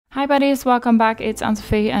Hi buddies, welcome back. It's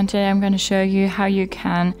Anne-Sophie and today I'm going to show you how you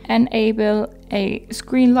can enable a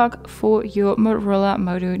screen lock for your Motorola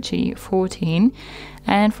Moto G14.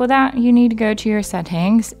 And for that you need to go to your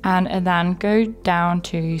settings and then go down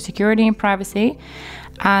to security and privacy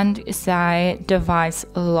and say device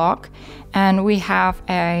lock, and we have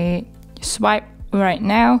a swipe right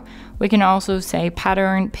now. We can also say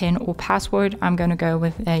pattern, pin or password. I'm going to go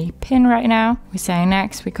with a pin right now. We say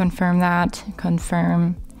next, we confirm that,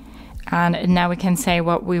 confirm. And now we can say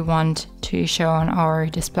what we want to show on our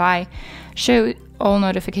display. Show all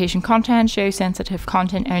notification content, show sensitive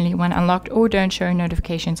content only when unlocked, or don't show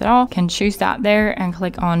notifications at all. Can choose that there and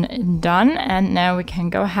click on done. And now we can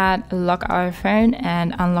go ahead, lock our phone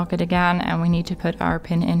and unlock it again. And we need to put our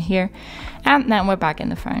pin in here. And then we're back in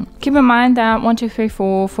the phone. Keep in mind that 1, 2, 3,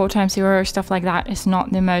 4, 4 times 0, stuff like that is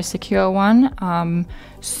not the most secure one.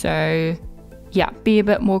 So yeah, be a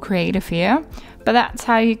bit more creative here. But that's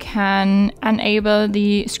how you can enable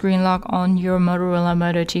the screen lock on your Motorola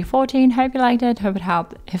Moto G14. Hope you liked it, hope it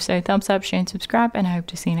helped. If so, thumbs up, share and subscribe, and I hope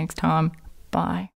to see you next time. Bye.